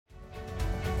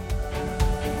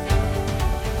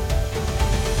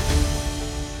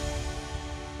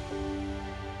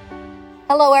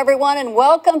Hello, everyone, and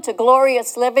welcome to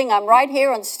Glorious Living. I'm right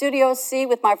here on Studio C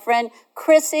with my friend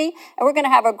Chrissy, and we're going to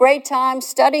have a great time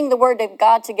studying the Word of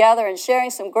God together and sharing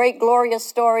some great, glorious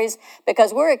stories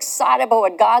because we're excited about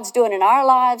what God's doing in our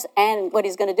lives and what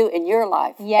He's going to do in your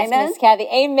life. Yes, Amen? Miss Cathy.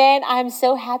 Amen. I'm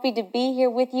so happy to be here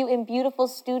with you in beautiful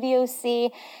Studio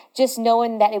C, just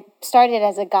knowing that it started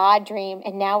as a God dream,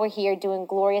 and now we're here doing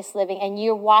Glorious Living, and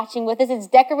you're watching with us. It's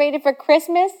decorated for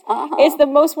Christmas. It's the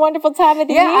most wonderful time of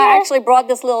the year. Yeah, I actually brought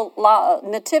this little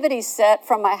nativity set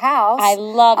from my house. I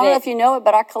love it. I don't know if you know it,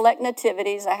 but I collect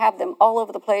nativities. I have them all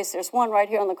over the place. There's one right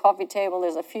here on the coffee table.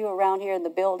 There's a few around here in the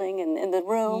building and in the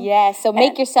room. Yes, so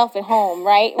make yourself at home,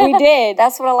 right? We did.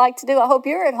 That's what I like to do. I hope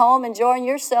you're at home enjoying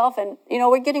yourself. And, you know,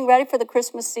 we're getting ready for the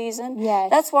Christmas season. Yes.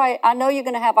 That's why I know you're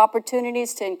going to have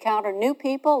opportunities to encounter new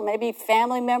people, maybe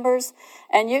family members.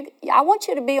 And I want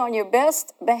you to be on your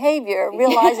best behavior,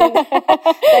 realizing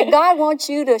that God wants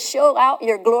you to show out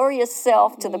your glorious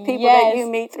self to the people that you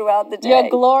meet throughout the day. Your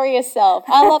glorious self.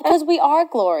 I love, because we are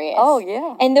glorious. Oh,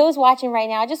 yeah. And those watching right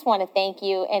now, I just want to thank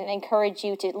you and encourage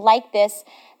you to like this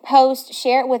post,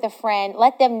 share it with a friend,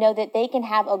 let them know that they can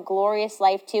have a glorious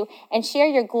life too, and share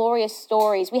your glorious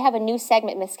stories. We have a new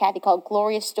segment, Miss Cathy, called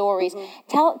Glorious Stories.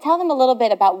 Tell them a little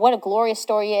bit about what a glorious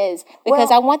story is, because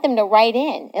I want them to write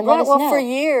in and let us know. Well, for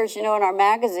years, you know, in our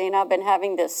magazine, I've been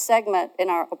having this segment in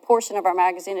a portion of our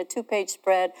magazine, a 2-page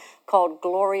spread called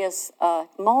Glorious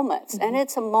Moments. And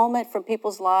it's a moment from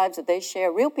people's lives that they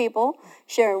share, real people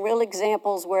sharing real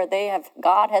examples where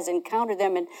God has encountered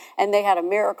them and they had a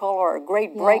miracle or a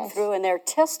great breakthrough, and they're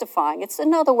testifying. It's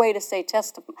another way to say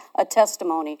a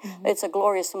testimony. It's a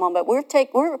glorious moment.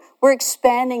 We're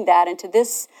expanding that into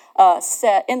this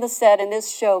in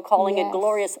this show, calling it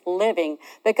Glorious Living,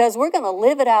 because we're going to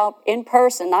live it out in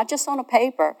person, not just on a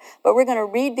paper, but we're going to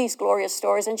read these glorious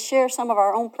stories and share some of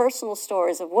our own personal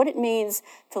stories of what it means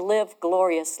to live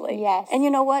gloriously. Yes. And you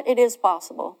know what? It is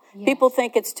possible. Yes. People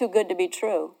think it's too good to be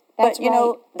true. That's but, you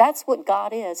know, that's what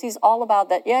God is. He's all about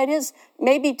that. Yeah, it is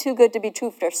maybe too good to be true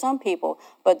for some people,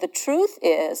 but the truth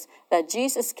is that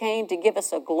Jesus came to give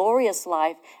us a glorious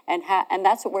life, and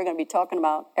that's what we're going to be talking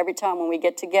about every time when we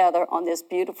get together on this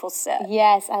beautiful set.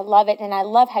 Yes, I love it, and I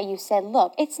love how you said,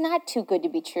 look, it's not too good to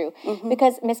be true,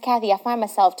 because, Miss Cathy, I find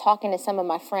myself talking to some of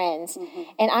my friends,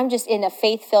 and I'm just in a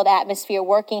faith-filled atmosphere.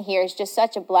 Working here is just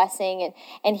such a blessing,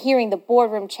 and hearing the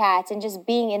boardroom chats and just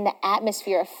being in the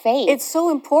atmosphere of faith. It's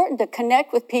so important to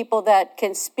connect with people that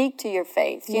can speak to your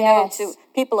faith, you know, to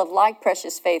people of like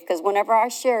precious faith, because whenever I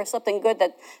share something good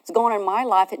that's going on in my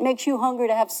life, it makes you hungry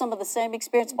to have some of the same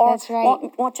experience, or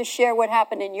want to share what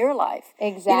happened in your life.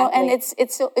 Exactly. You know, and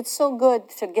it's so good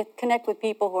to connect with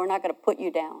people who are not going to put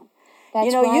you down. That's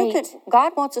you know, right.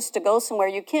 God wants us to go somewhere.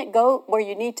 You can't go where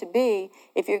you need to be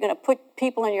if you're going to put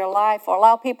people in your life or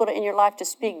allow people in your life to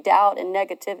speak doubt and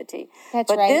negativity.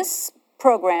 That's but right. This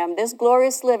program, this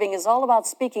Glorious Living, is all about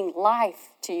speaking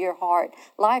life to your heart,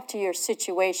 life to your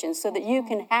situation, so that you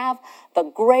can have the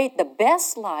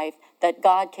best life that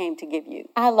God came to give you.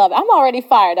 I love it. I'm already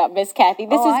fired up, Miss Cathy.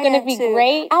 This is going to be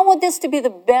great. I want this to be the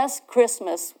best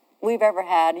Christmas we've ever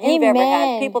had, you've ever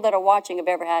had, people that are watching have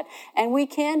ever had. And we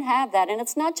can have that. And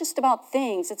it's not just about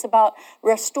things. It's about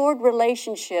restored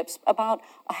relationships, about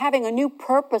having a new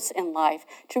purpose in life,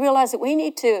 to realize that we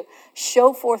need to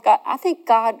show forth God. I think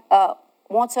God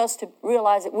wants us to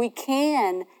realize that we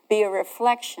can be a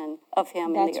reflection of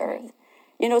Him in the earth.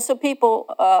 You know, so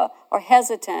people are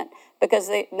hesitant because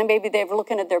maybe they're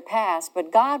looking at their past,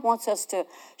 but God wants us to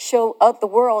show up the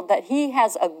world that He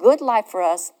has a good life for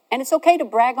us, and it's okay to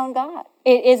brag on God.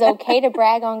 It is okay to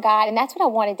brag on God, and that's what I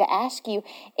wanted to ask you.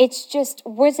 It's just,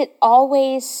 was it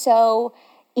always so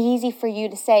easy for you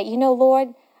to say, you know, Lord,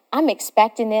 I'm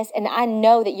expecting this, and I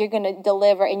know that you're going to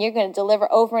deliver, and you're going to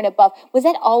deliver over and above. Was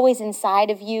that always inside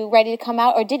of you, ready to come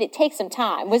out, or did it take some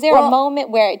time? Was there a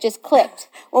moment where it just clicked?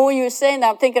 Well, when you were saying that,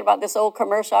 I'm thinking about this old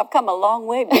commercial. I've come a long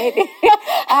way, baby.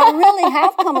 I really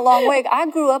have come a long way.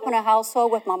 I grew up in a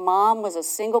household with my mom was a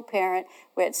single parent.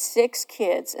 We had 6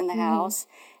 kids in the house.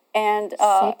 And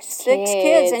 6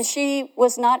 kids, and she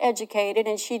was not educated,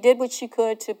 and she did what she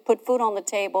could to put food on the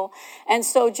table. And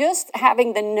so just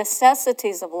having the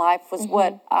necessities of life was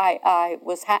what I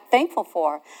was thankful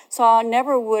for. So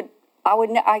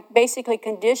I basically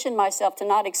conditioned myself to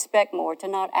not expect more, to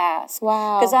not ask.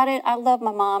 Wow. Because I love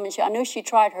my mom, and I knew she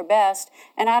tried her best,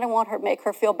 and I didn't want her to make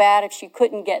her feel bad if she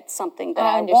couldn't get something that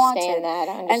I wanted. I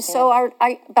understand. And so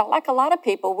but like a lot of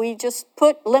people, we just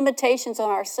put limitations on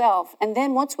ourselves. And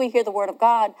then once we hear the Word of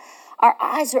God, our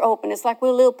eyes are open. It's like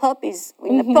we're little puppies.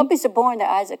 When the puppies are born, their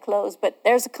eyes are closed. But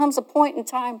comes a point in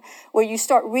time where you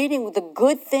start reading the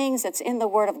good things that's in the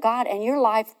Word of God, and your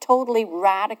life totally,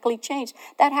 radically changed.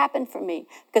 That happened for me.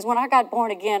 Because when I got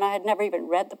born again, I had never even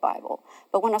read the Bible.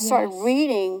 But when I started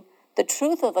reading the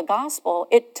truth of the gospel,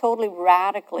 it totally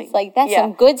radically. It's like, that's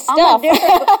some good stuff.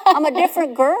 I'm a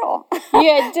different girl.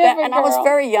 Yeah, different And girl. I was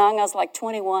very young. I was like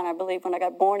 21, I believe, when I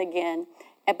got born again.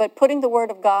 But putting the Word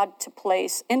of God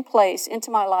in place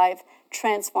into my life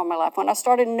transformed my life. When I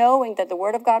started knowing that the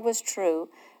Word of God was true,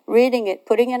 reading it,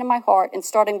 putting it in my heart, and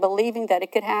starting believing that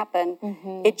it could happen,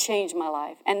 it changed my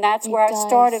life. And that's where I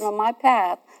started on my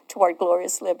path toward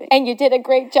glorious living. And you did a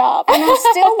great job. And I'm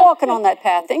still walking on that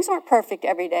path. Things aren't perfect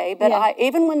every day, but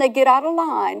even when they get out of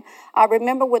line, I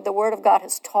remember what the Word of God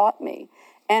has taught me.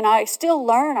 And I still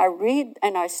learn. I read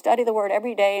and I study the Word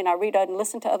every day, and I read and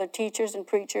listen to other teachers and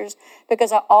preachers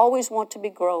because I always want to be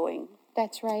growing.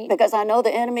 That's right. Because I know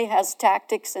the enemy has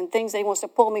tactics and things that he wants to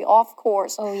pull me off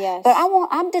course. Oh, yes. But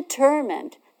I'm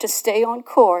determined to stay on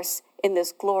course in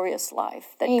this glorious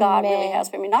life that God really has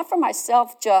for me. Not for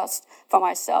myself, just for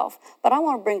myself, but I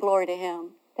want to bring glory to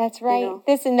Him. That's right. You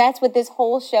know? And that's what this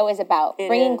whole show is about,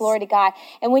 bringing is. glory to God.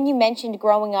 And when you mentioned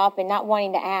growing up and not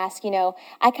wanting to ask,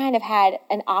 I kind of had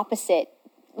an opposite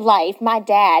life. My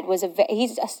dad he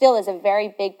still is a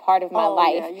very big part of my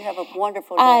life. Yeah, you have a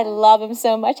wonderful dad. I love him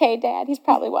so much. Hey, Dad, he's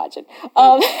probably watching.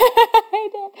 Hey,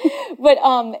 Dad. But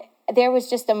there was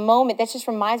just a moment that just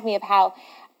reminds me of how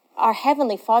our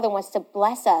Heavenly Father wants to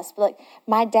bless us. But like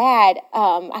my dad,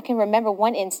 I can remember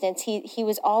one instance, he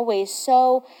was always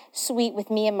so sweet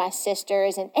with me and my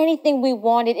sisters and anything we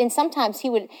wanted. And sometimes he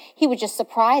would just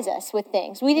surprise us with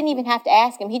things. We didn't even have to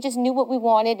ask him. He just knew what we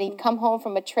wanted. He'd come home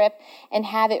from a trip and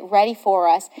have it ready for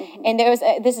us. And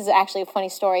this is actually a funny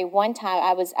story. One time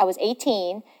I was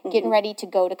 18, getting ready to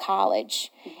go to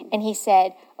college. And he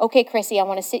said, "Okay, Chrissy, I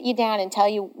want to sit you down and tell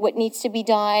you what needs to be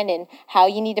done and how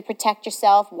you need to protect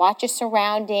yourself, watch your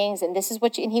surroundings, and this is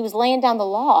what you..." And he was laying down the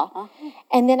law.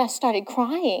 And then I started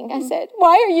crying. I said,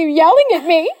 "Why are you yelling at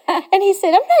me?" And he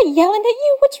said, "I'm not yelling at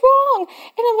you. What's wrong?"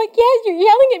 And I'm like, "Yeah, you're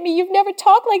yelling at me. You've never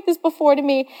talked like this before to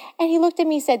me." And he looked at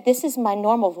me and said, "This is my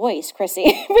normal voice,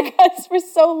 Chrissy." Because for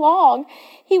so long,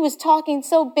 he was talking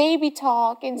so baby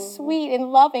talk and sweet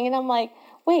and loving. And I'm like,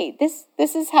 wait, this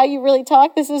is how you really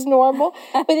talk? This is normal?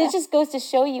 But it just goes to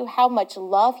show you how much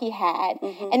love he had.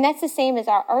 And that's the same as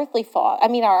our earthly father.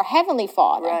 Our Heavenly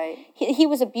Father. Right.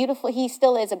 He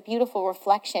still is a beautiful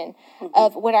reflection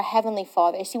of what our Heavenly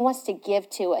Father is. He wants to give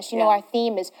to us. Our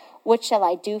theme is, "What shall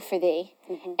I do for thee?"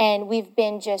 And we've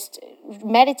been just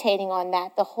meditating on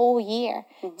that the whole year.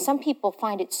 Some people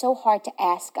find it so hard to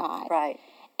ask God. Right.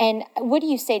 And what do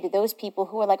you say to those people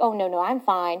who are like, "Oh, no, I'm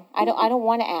fine. I don't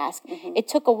want to ask." It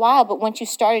took a while, but once you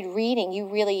started reading,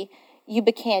 you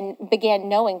began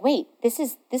knowing, wait, this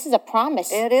is a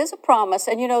promise. It is a promise.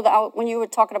 And when you were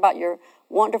talking about your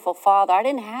wonderful father, I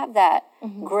didn't have that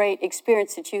great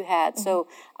experience that you had. So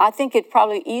I think it's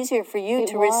probably easier for you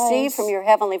to receive from your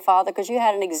Heavenly Father because you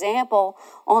had an example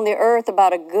on the earth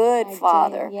about a good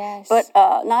father. Yes. But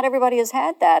not everybody has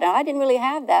had that. And I didn't really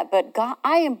have that. But God,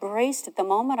 I embraced it the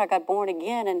moment I got born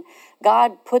again. And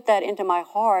God put that into my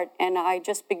heart. And I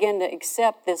just began to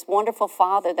accept this wonderful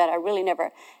father that I really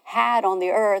never had on the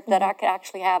earth that I could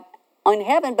actually have on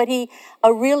heaven, but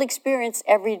a real experience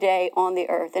every day on the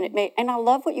earth. And I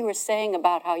love what you were saying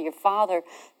about how your father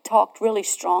talked really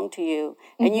strong to you,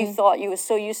 and you thought you were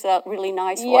so used to that really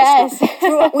nice voice. Yes.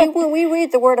 When we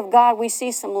read the Word of God, we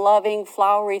see some loving,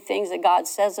 flowery things that God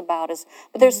says about us,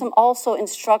 but there's some also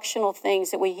instructional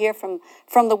things that we hear from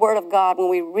the Word of God when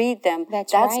we read them.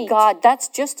 That's right. God. That's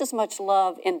just as much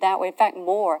love in that way, in fact,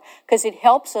 more, because it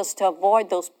helps us to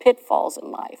avoid those pitfalls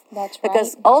in life. That's right.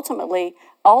 Because ultimately,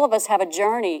 all of us have a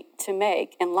journey to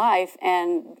make in life,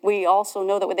 and we also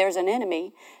know that there's an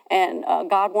enemy, and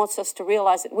God wants us to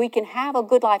realize that we can have a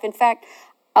good life. In fact,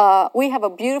 we have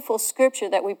a beautiful scripture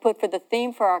that we put for the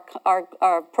theme for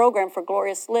our program for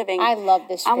Glorious Living. I love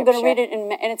this scripture. I'm going to read it,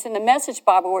 and it's in the Message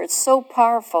Bible where it's so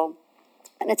powerful.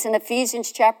 And it's in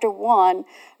Ephesians chapter 1,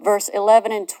 verse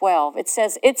 11 and 12. It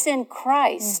says, "It's in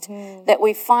Christ that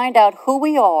we find out who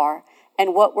we are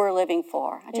and what we're living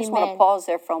for." I just want to pause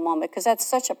there for a moment because that's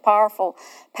such a powerful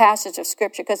passage of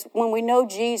Scripture. Because when we know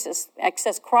Jesus, it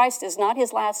says Christ is not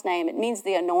his last name. It means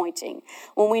the anointing.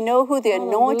 When we know who the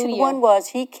anointed one was,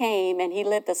 he came and he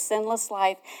lived a sinless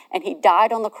life and he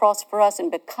died on the cross for us. And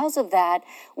because of that,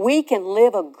 we can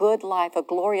live a good life, a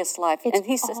glorious life. It's and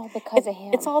he says, all because of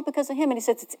him. It's all because of him. And he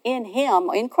says it's in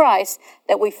him, in Christ,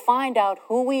 that we find out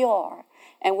who we are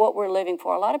and what we're living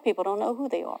for. A lot of people don't know who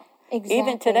they are. Exactly.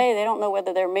 Even today, they don't know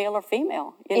whether they're male or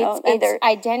female. Its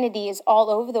identity is all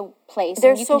over the place.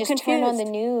 They're And you so can just turn on the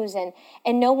confused. news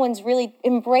and no one's really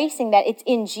embracing that it's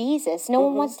in Jesus. No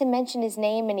one wants to mention his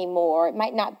name anymore. It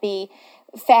might not be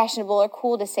fashionable or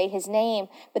cool to say his name,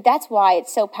 but that's why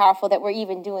it's so powerful that we're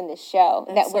even doing this show,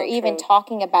 That's that we're so even true.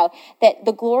 talking about that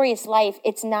the glorious life.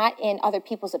 It's not in other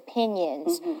people's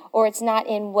opinions or it's not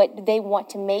in what they want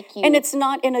to make you. And it's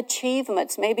not in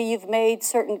achievements. Maybe you've had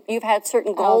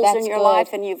certain goals in that's your good.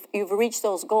 life, and you've reached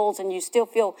those goals, and you still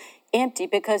feel empty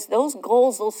because those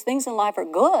goals, those things in life are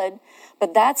good,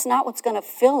 but that's not what's going to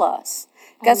fill us.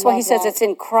 That's why he says it's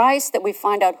in Christ that we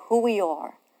find out who we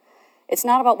are. It's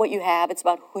not about what you have, it's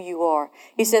about who you are.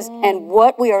 He says, and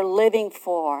what we are living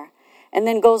for. And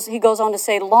then he goes on to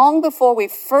say, long before we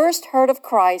first heard of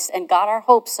Christ and got our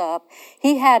hopes up,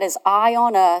 he had his eye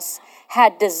on us,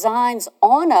 had designs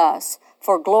on us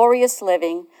for glorious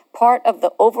living, part of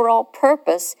the overall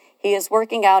purpose he is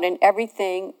working out in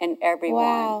everything and everyone.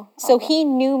 Wow. So he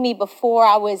knew me before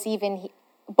I was even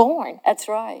born. That's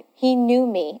right. He knew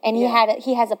me, and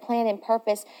he has a plan and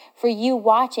purpose for you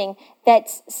watching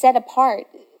that's set apart.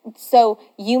 So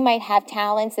you might have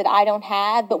talents that I don't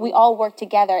have, but we all work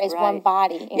together as one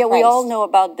body in Christ. We all know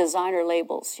about designer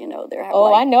labels. I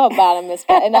know about them, Miss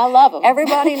Pat, and I love them.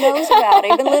 Everybody knows about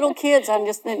it. Even little kids.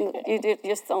 You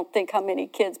just don't think how many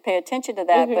kids pay attention to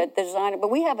that. But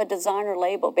we have a designer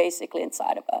label basically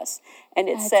inside of us, and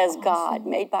it says awesome. God,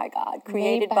 made by God,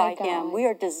 created by Him. We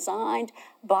are designed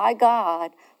by God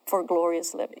for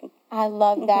glorious living. I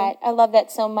love that. I love that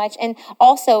so much. And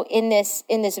also in this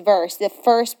verse, the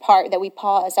first part that we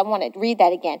paused, I want to read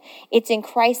that again. It's in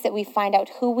Christ that we find out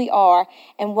who we are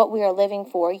and what we are living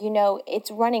for.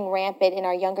 It's running rampant in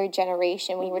our younger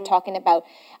generation when you were talking about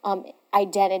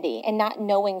identity and not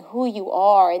knowing who you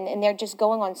are. And they're just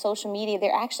going on social media.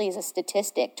 There actually is a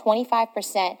statistic,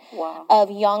 25%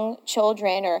 of young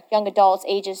children or young adults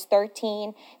ages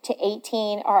 13 to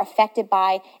 18 are affected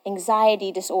by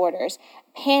anxiety disorders,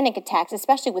 panic attacks,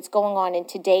 especially what's going on in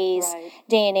today's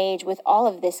day and age with all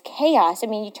of this chaos. I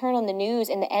mean, you turn on the news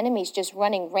and the enemy's just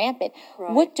running rampant.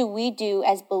 Right. What do we do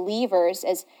as believers,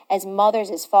 as mothers,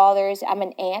 as fathers? I'm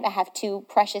an aunt. I have 2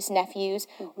 precious nephews.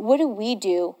 What do we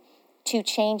do to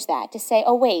change that? To say,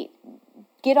 oh, wait,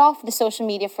 get off the social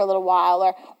media for a little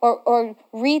while or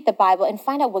read the Bible and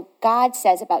find out what God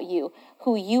says about you,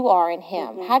 who you are in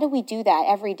Him. How do we do that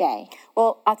every day?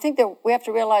 Well, I think that we have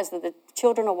to realize that the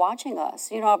children are watching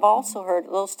us. I've also heard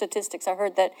those statistics. I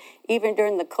heard that even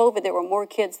during the COVID, there were more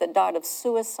kids that died of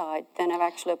suicide than of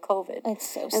actually of COVID. It's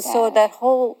so sad. And so that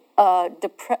whole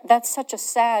that's such a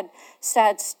sad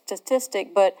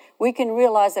statistic, but we can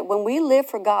realize that when we live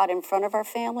for God in front of our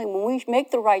family, when we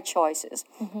make the right choices,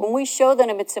 when we show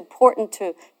them it's important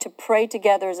to pray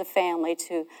together as a family,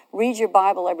 to read your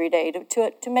Bible every day,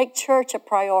 to make church a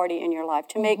priority in your life,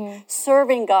 to make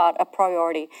serving God a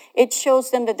priority, it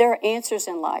shows them that there are answers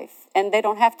in life, and they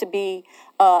don't have to be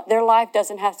their life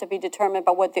doesn't have to be determined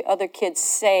by what the other kids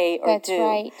say or do. That's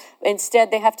right. Instead,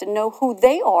 they have to know who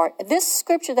they are. This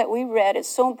scripture that we read is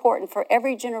so important for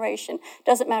every generation.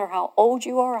 Doesn't matter how old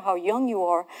you are or how young you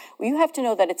are. You have to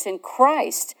know that it's in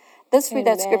Christ. Let's read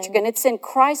that scripture again. It's in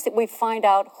Christ that we find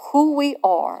out who we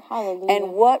are. Hallelujah.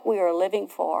 And what we are living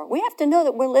for. We have to know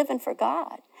that we're living for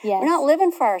God. Yes. We're not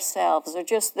living for ourselves or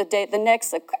just the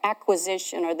next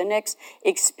acquisition or the next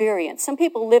experience. Some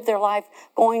people live their life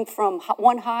going from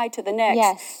one high to the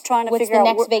next, trying to figure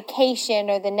out what's the next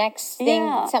vacation or the next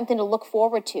thing, something to look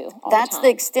forward to. That's the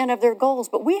extent of their goals.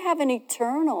 But we have an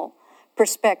eternal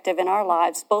perspective in our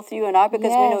lives, both you and I,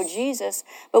 because we know Jesus.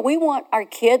 But we want our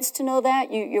kids to know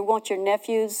that. You want your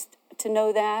nephews to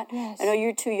know that. Yes. I know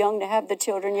you're too young to have the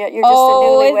children yet. You're just a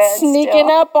newlywed. It's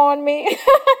sneaking up on me.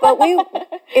 But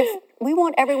we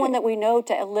want everyone that we know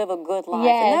to live a good life.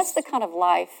 Yes. And that's the kind of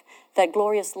life that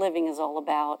glorious living is all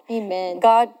about. Amen.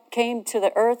 God came to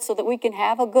the earth so that we can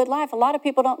have a good life. A lot of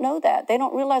people don't know that. They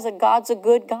don't realize that God's a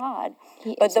good God.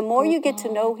 But the more you get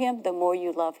to know Him, the more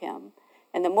you love Him.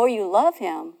 And the more you love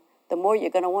Him, the more you're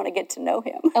going to want to get to know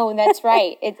Him. Oh, that's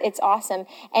right. It's awesome.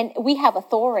 And we have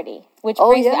authority, which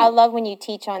brings me, I love when you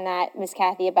teach on that, Miss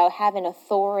Cathy, about having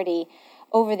authority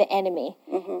over the enemy,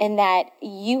 and that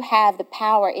you have the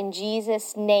power in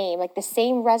Jesus' name, like the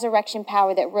same resurrection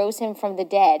power that rose Him from the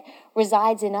dead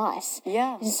resides in us.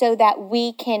 Yeah. So that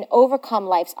we can overcome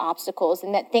life's obstacles,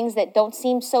 and that things that don't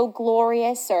seem so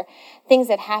glorious or things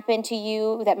that happen to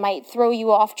you that might throw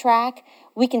you off track,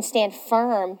 we can stand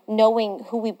firm knowing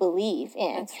who we believe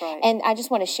in. That's right. And I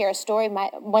just want to share a story.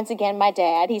 Once again, my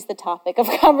dad, he's the topic of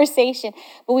conversation,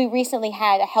 but we recently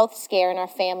had a health scare in our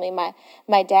family.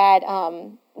 My dad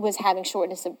was having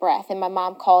shortness of breath, and my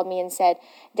mom called me and said,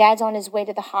 Dad's on his way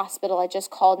to the hospital. I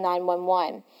just called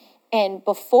 911. And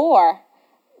before,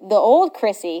 the old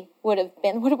Chrissy would have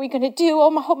been, what are we going to do?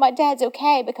 I hope my dad's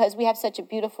okay, because we have such a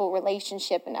beautiful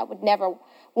relationship and I would never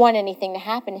want anything to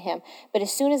happen to him. But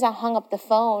as soon as I hung up the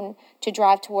phone to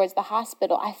drive towards the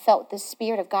hospital, I felt the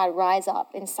Spirit of God rise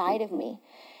up inside of me.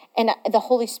 And the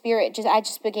Holy Spirit, I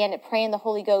just began to pray in the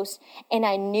Holy Ghost, and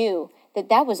I knew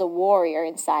that was a warrior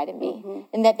inside of me.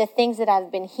 And that the things that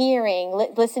I've been hearing,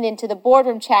 listening to the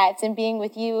boardroom chats and being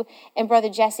with you and Brother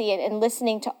Jesse and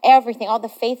listening to everything, all the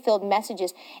faith-filled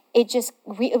messages, it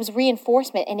was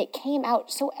reinforcement, and it came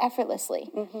out so effortlessly.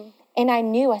 And I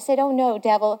knew, I said, oh no,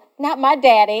 devil, not my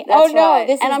daddy. That's oh no, right.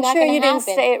 this is not going to happen. And I'm sure you didn't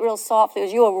say it real softly,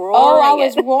 because you were roaring. Oh, I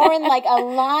was roaring like a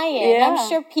lion. Yeah. I'm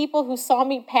sure people who saw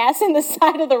me passing the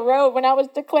side of the road when I was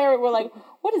declaring were like,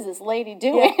 what is this lady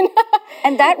doing? Yeah.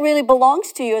 And that really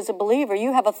belongs to you as a believer.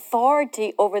 You have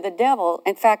authority over the devil.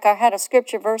 In fact, I had a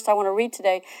scripture verse I want to read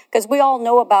today, because we all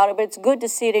know about it, but it's good to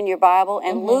see it in your Bible.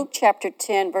 And Luke chapter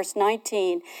 10, verse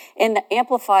 19, in the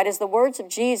Amplified, is the words of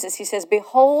Jesus. He says,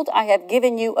 behold, I have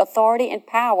given you authority and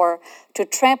power to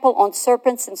trample on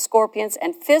serpents and scorpions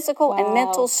and physical and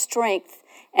mental strength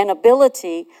and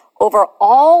ability over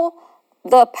all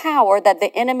the power that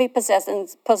the enemy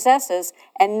possesses,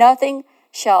 and nothing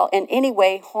shall in any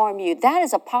way harm you. That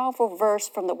is a powerful verse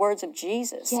from the words of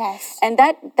Jesus. Yes. And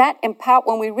that empower,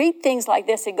 when we read things like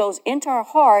this, it goes into our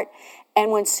heart.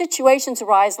 And when situations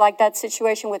arise, like that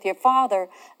situation with your father,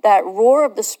 that roar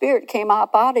of the Spirit came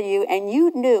up out of you, and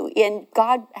you knew, and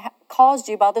God caused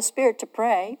you by the Spirit to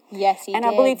pray. Yes, He did. And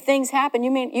I believe things happen.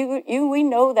 We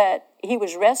know that he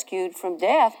was rescued from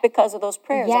death because of those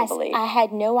prayers, I believe. I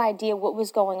had no idea what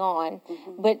was going on,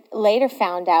 but later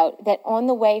found out that on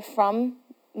the way from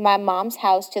my mom's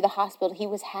house to the hospital, he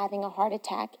was having a heart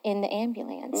attack in the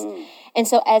ambulance. And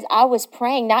so as I was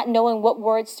praying, not knowing what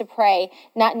words to pray,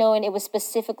 not knowing it was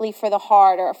specifically for the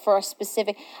heart or for a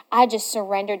specific, I just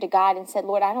surrendered to God and said,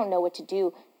 Lord, I don't know what to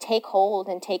do. Take hold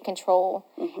and take control.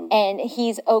 And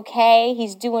he's okay.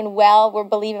 He's doing well. We're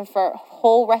believing for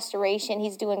whole restoration.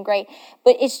 He's doing great.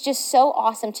 But it's just so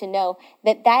awesome to know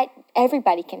that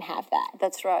everybody can have that.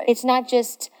 That's right. It's not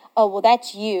just, oh, well,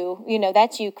 that's you.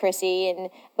 That's you, Chrissy.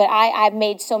 But I've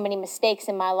made so many mistakes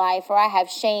in my life, or I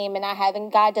have shame,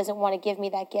 and God doesn't want to give me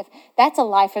that gift. That's a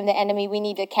lie from the enemy we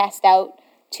need to cast out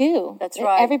too. That's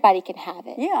right. Everybody can have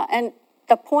it. Yeah, and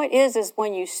the point is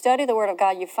when you study the Word of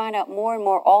God, you find out more and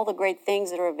more all the great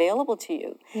things that are available to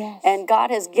you. Yes. And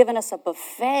God has given us a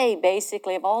buffet,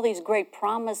 basically, of all these great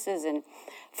promises, and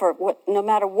for no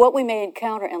matter what we may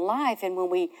encounter in life. And when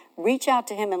we reach out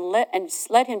to Him and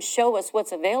let Him show us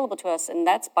what's available to us, and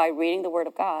that's by reading the Word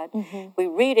of God. We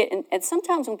read it, and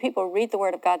sometimes when people read the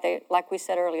Word of God, they, like we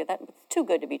said earlier, that's too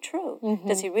good to be true.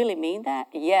 Does He really mean that?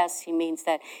 Yes, He means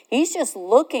that. He's just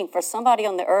looking for somebody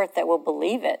on the earth that will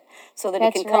believe it, so that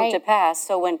it can come to pass.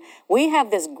 So when we have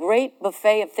this great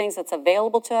buffet of things that's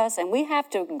available to us, and we have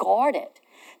to guard it,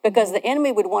 because the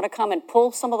enemy would want to come and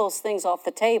pull some of those things off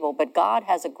the table. But God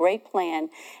has a great plan.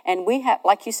 And we have,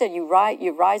 like you said, you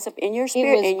rise up in your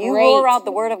spirit and you roar out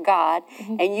the Word of God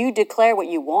and you declare what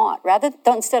you want.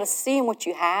 Instead of seeing what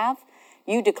you have,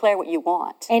 you declare what you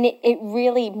want. And it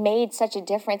really made such a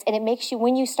difference. And it makes you,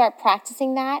 when you start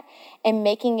practicing that and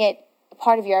making it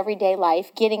part of your everyday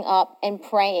life, getting up and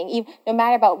praying, even, no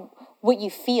matter about what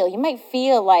you feel. You might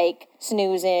feel like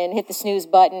snoozing, hit the snooze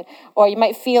button, or you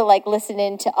might feel like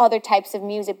listening to other types of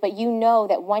music, but you know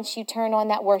that once you turn on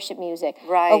that worship music,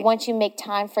 or once you make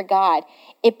time for God,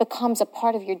 it becomes a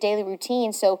part of your daily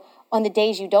routine. So on the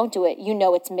days you don't do it, you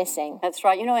know it's missing. That's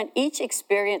right. And each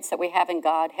experience that we have in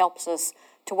God helps us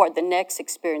toward the next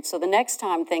experience. So the next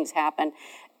time things happen,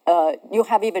 you'll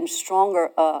have even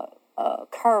stronger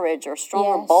courage or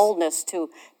stronger boldness to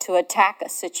attack a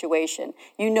situation.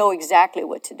 You know exactly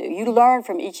what to do. You learn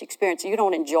from each experience. You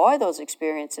don't enjoy those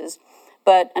experiences,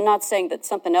 but I'm not saying that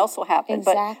something else will happen.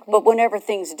 Exactly. But whenever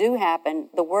things do happen,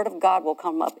 the Word of God will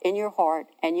come up in your heart,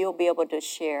 and you'll be able to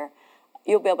share.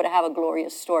 You'll be able to have a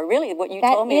glorious story. Really, what you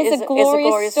told me is a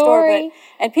glorious story.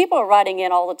 And people are writing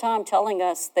in all the time telling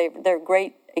us they're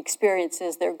great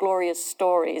experiences, their glorious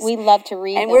stories. We love to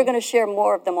read them. And we're going to share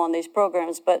more of them on these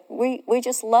programs, but we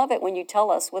just love it when you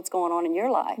tell us what's going on in your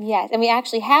life. Yes, and we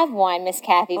actually have one, Miss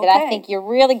Cathy, that I think you're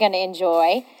really going to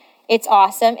enjoy. It's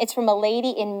awesome. It's from a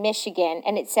lady in Michigan,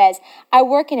 and it says, I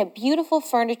work in a beautiful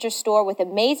furniture store with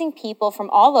amazing people from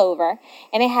all over,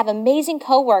 and I have amazing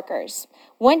coworkers.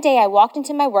 One day I walked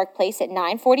into my workplace at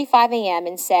 9:45 a.m.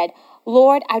 and said,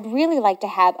 Lord, I'd really like to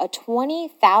have a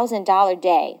 $20,000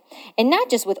 day. And not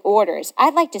just with orders.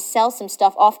 I'd like to sell some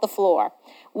stuff off the floor.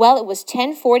 Well, it was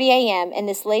 10:40 a.m. and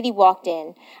this lady walked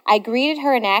in. I greeted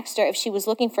her and asked her if she was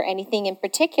looking for anything in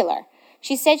particular.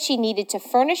 She said she needed to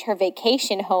furnish her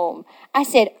vacation home. I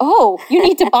said, oh, you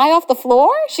need to buy off the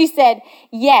floor? She said,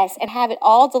 yes, and have it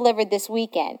all delivered this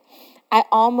weekend. I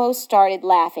almost started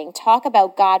laughing. Talk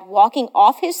about God walking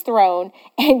off his throne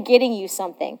and getting you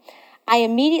something. I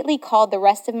immediately called the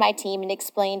rest of my team and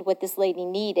explained what this lady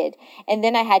needed. And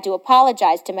then I had to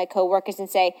apologize to my coworkers and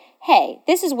say, hey,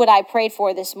 this is what I prayed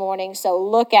for this morning, so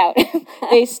look out.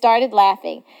 They started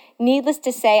laughing. Needless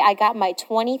to say, I got my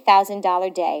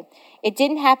 $20,000 day. It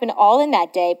didn't happen all in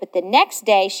that day, but the next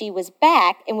day she was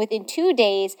back, and within 2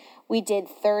 days, we did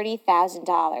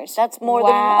 $30,000. That's more than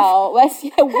enough. Wow.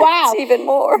 That's even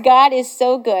more. God is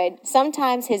so good.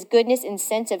 Sometimes his goodness and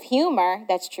sense of humor,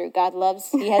 that's true,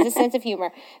 he has a sense of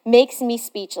humor, makes me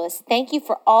speechless. Thank you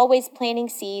for always planting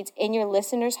seeds in your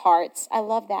listeners' hearts. I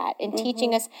love that. And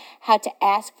teaching us how to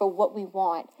ask for what we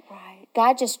want. Right.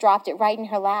 God just dropped it right in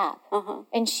her lap.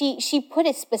 And she put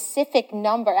a specific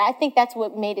number. I think that's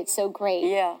what made it so great.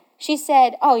 Yeah. She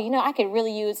said, oh, I could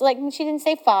really use, she didn't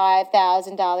say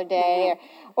 $5,000 a day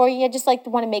or just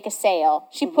want to make a sale.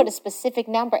 She put a specific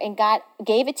number and God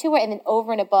gave it to her and then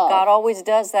over and above. God always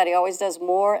does that. He always does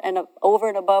more and over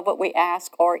and above what we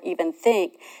ask or even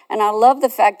think. And I love the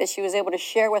fact that she was able to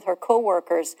share with her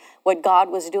coworkers what God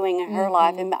was doing in her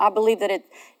life. And I believe that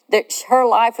her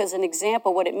life is an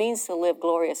example of what it means to live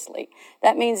gloriously.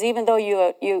 That means even though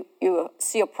you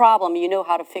see a problem, you know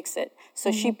how to fix it.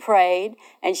 So she prayed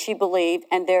and she believed,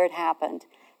 and there it happened.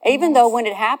 Even though when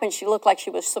it happened, she looked like she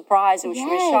was surprised and she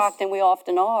was shocked, and we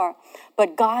often are.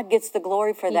 But God gets the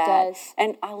glory for that. He does.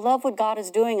 And I love what God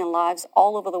is doing in lives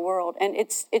all over the world. And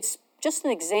it's just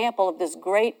an example of this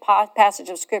great passage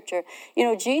of Scripture.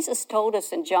 Jesus told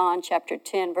us in John chapter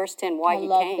 10, verse 10, why he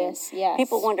came. I love this, yes.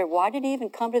 People wonder, why did he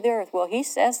even come to the earth? Well, he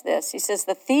says this. He says,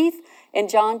 the thief, in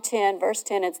John 10, verse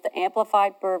 10, it's the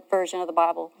amplified version of the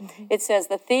Bible. It says,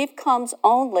 the thief comes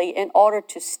only in order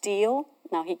to steal.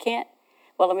 Now, he can't.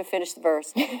 Well, let me finish the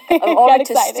verse. In order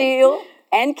to steal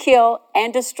and kill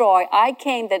and destroy, I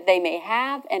came that they may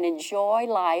have and enjoy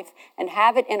life and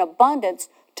have it in abundance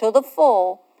to the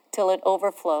full, till it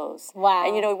overflows. Wow.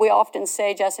 And we often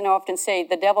say, Justin and I often say,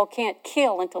 the devil can't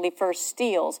kill until he first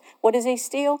steals. What does he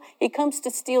steal? He comes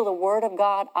to steal the word of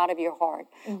God out of your heart.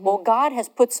 Well, God has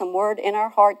put some word in our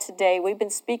heart today. We've been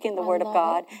speaking the word of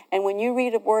God. And when you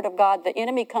read the word of God, the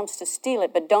enemy comes to steal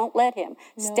it, but don't let him.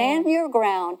 No. Stand your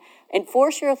ground,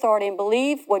 enforce your authority, and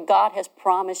believe what God has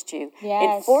promised you.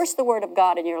 Yes. Enforce the word of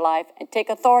God in your life and take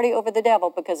authority over the devil,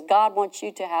 because God wants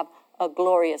you to have a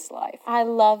glorious life. I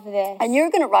love this. And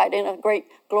you're going to write in a great,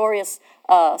 glorious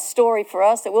story for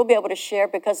us that we'll be able to share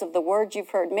because of the word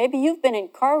you've heard. Maybe you've been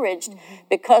encouraged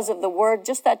because of the word,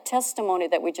 just that testimony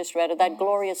that we just read, of that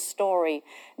glorious story.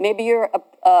 Maybe your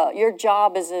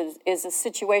job is a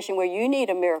situation where you need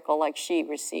a miracle like she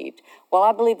received. Well,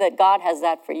 I believe that God has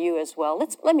that for you as well.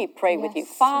 Let me pray with you.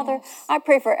 Father, I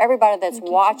pray for everybody that's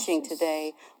watching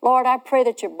today. Lord, I pray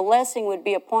that your blessing would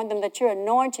be upon them, that your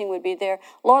anointing would be there.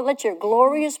 Lord, let your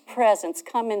glorious presence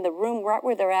come in the room right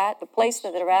where they're at, the place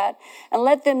that they're at, and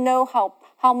let them know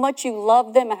how much you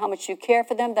love them and how much you care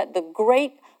for them, that the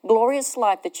great, glorious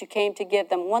life that you came to give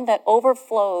them, one that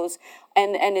overflows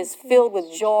and is filled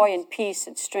with joy and peace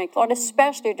and strength. Lord,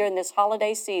 especially during this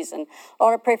holiday season,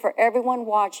 Lord, I pray for everyone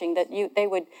watching that they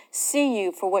would see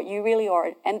you for what you really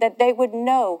are, and that they would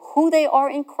know who they are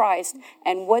in Christ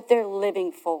and what they're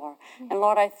living for. And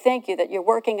Lord, I thank you that you're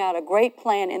working out a great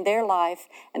plan in their life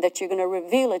and that you're going to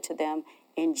reveal it to them.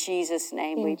 In Jesus'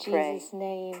 name we pray. In Jesus'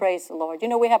 name. Praise the Lord.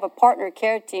 We have a partner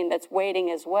care team that's waiting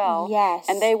as well. Yes.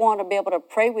 And they want to be able to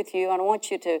pray with you. And I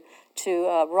want you to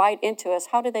write into us.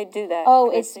 How do they do that? Oh,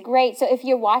 Chrissy? It's great. So if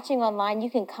you're watching online, you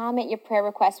can comment your prayer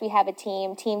requests. We have a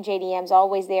team. Team JDM's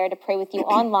always there to pray with you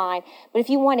online. But if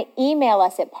you want to email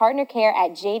us at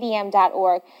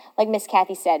partnercare@jdm.org, like Miss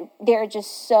Cathy said, they're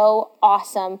just so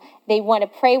awesome. They want to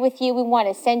pray with you. We want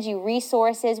to send you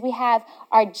resources. We have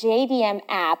our JDM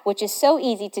app, which is so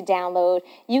easy to download.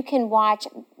 You can watch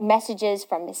messages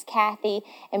from Miss Cathy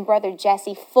and Brother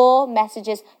Jesse, full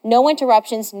messages, no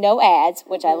interruptions, no ads,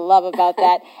 which I love about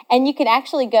that. And you can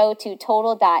actually go to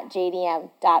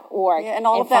total.jdm.org and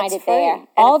all of that's find it free. there. And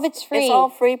all of it's free. It's all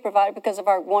free, provided because of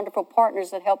our wonderful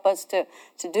partners that help us to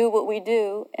do what we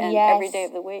do every day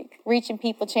of the week. Reaching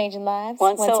people, changing lives.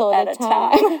 One soul at a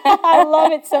time. I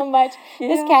love it so much. Yeah.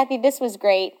 Miss Cathy, this was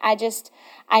great. I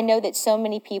know that so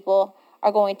many people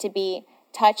are going to be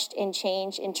touched and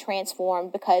changed and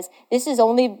transformed, because this is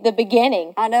only the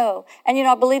beginning. I know. And,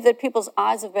 I believe that people's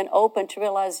eyes have been opened to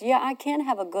realize, yeah, I can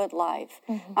have a good life.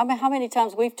 I mean, how many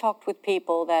times we've talked with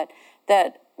people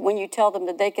that when you tell them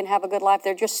that they can have a good life,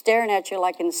 they're just staring at you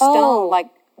like in stone, like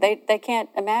they can't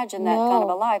imagine that kind of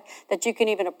a life, that you can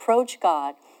even approach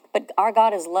God. But our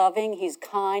God is loving, He's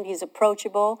kind, He's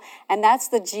approachable, and that's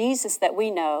the Jesus that we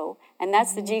know, and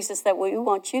that's the Jesus that we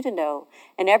want you to know.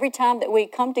 And every time that we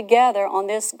come together on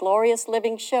this glorious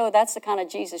living show, that's the kind of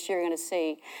Jesus you're going to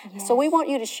see. Yes. So we want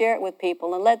you to share it with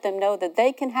people and let them know that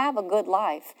they can have a good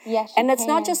life. Yes, and it's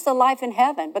not just the life in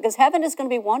heaven, because heaven is going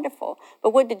to be wonderful.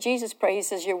 But what did Jesus pray? He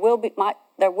says, there will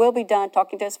be done,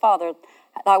 talking to His Father,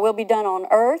 thy will be done on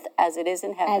earth as it is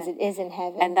in heaven. As it is in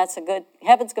heaven. And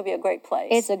heaven's going to be a great place.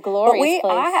 It's a glorious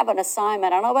place. I have an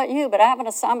assignment. I don't know about you, but I have an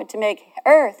assignment to make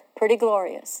earth pretty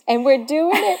glorious. And we're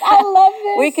doing it. I love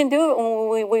this. We can do it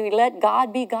when we let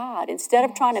God be God. Instead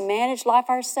of trying to manage life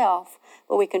ourselves,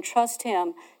 but we can trust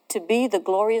Him to be the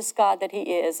glorious God that He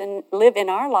is and live in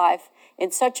our life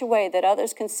in such a way that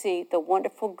others can see the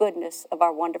wonderful goodness of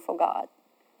our wonderful God.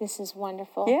 This is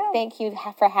wonderful. Yeah. Thank you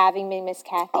for having me, Miss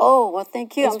Cathy. Oh, well,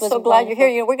 thank you. I'm so glad you're here.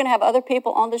 wonderful. We're going to have other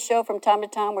people on the show from time to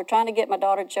time. We're trying to get my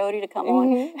daughter Jody to come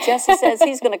on. Jesse says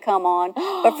he's going to come on.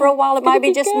 But for a while, it might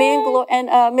be just me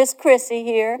and Miss Chrissy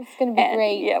here. It's going to be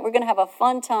great. Yeah, we're going to have a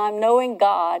fun time knowing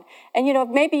God. And,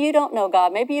 maybe you don't know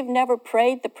God. Maybe you've never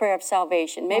prayed the prayer of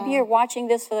salvation. Maybe you're watching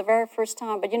this for the very first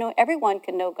time. But, everyone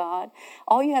can know God.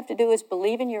 All you have to do is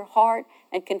believe in your heart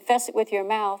and confess it with your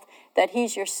mouth that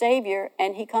He's your Savior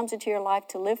and He comes into your life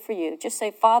to live for you. Just say,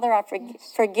 Father,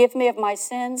 forgive me of my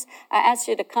sins. I ask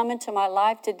you to come into my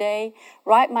life today.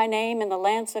 Write my name in the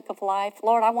Lamb's Book of Life.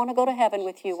 Lord, I want to go to heaven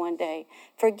with you one day.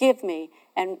 Forgive me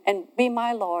and be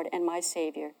my Lord and my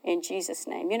Savior in Jesus'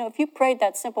 name. If you prayed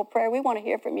that simple prayer, we want to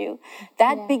hear from you.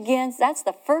 That's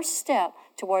the first step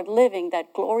toward living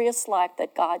that glorious life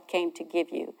that God came to give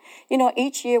you.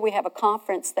 Each year we have a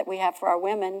conference that we have for our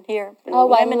women here.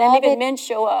 Women and even men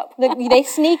show up. They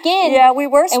sneak in. Yeah, we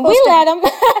were supposed to. And we let them.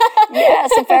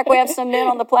 Yes, in fact, we have some men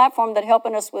on the platform that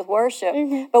helping us with worship.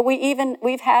 But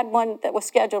we've had one that was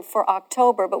scheduled for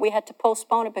October, but we had to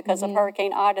postpone it because of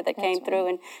Hurricane Ida that came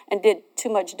through and did too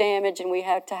much damage, and we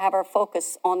had to have our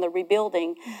focus on the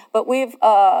rebuilding. But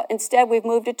instead we've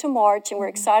moved it to March, and we're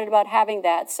excited about having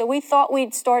that. So we thought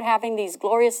we'd start having these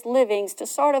glorious livings to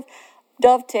sort of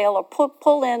dovetail or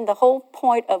pull in the whole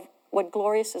point of what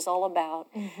glorious is all about.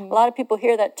 A lot of people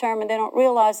hear that term and they don't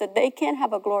realize that they can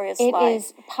have a glorious life. It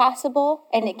is possible,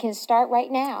 and it can start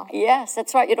right now. Yes,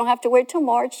 that's right. You don't have to wait till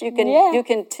March. You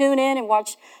can tune in and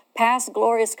watch past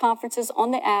glorious conferences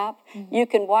on the app. You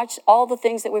can watch all the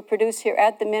things that we produce here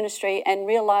at the ministry and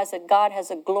realize that God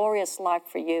has a glorious life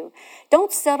for you.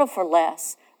 Don't settle for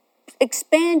less.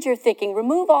 Expand your thinking.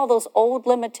 Remove all those old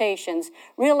limitations.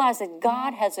 Realize that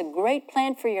God has a great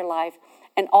plan for your life,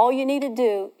 and all you need to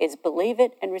do is believe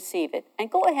it and receive it. And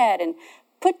go ahead and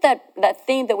put that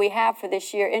theme that we have for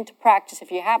this year into practice.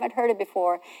 If you haven't heard it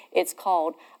before, it's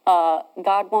called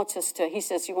God wants us to, He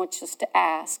says He wants us to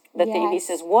ask the theme. He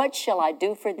says, what shall I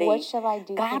do for thee? What shall I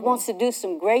do God for thee? wants to do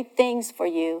some great things for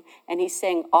you, and He's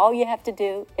saying all you have to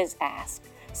do is ask.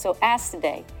 So ask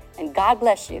today, and God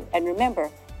bless you. And remember,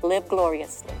 live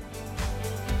gloriously.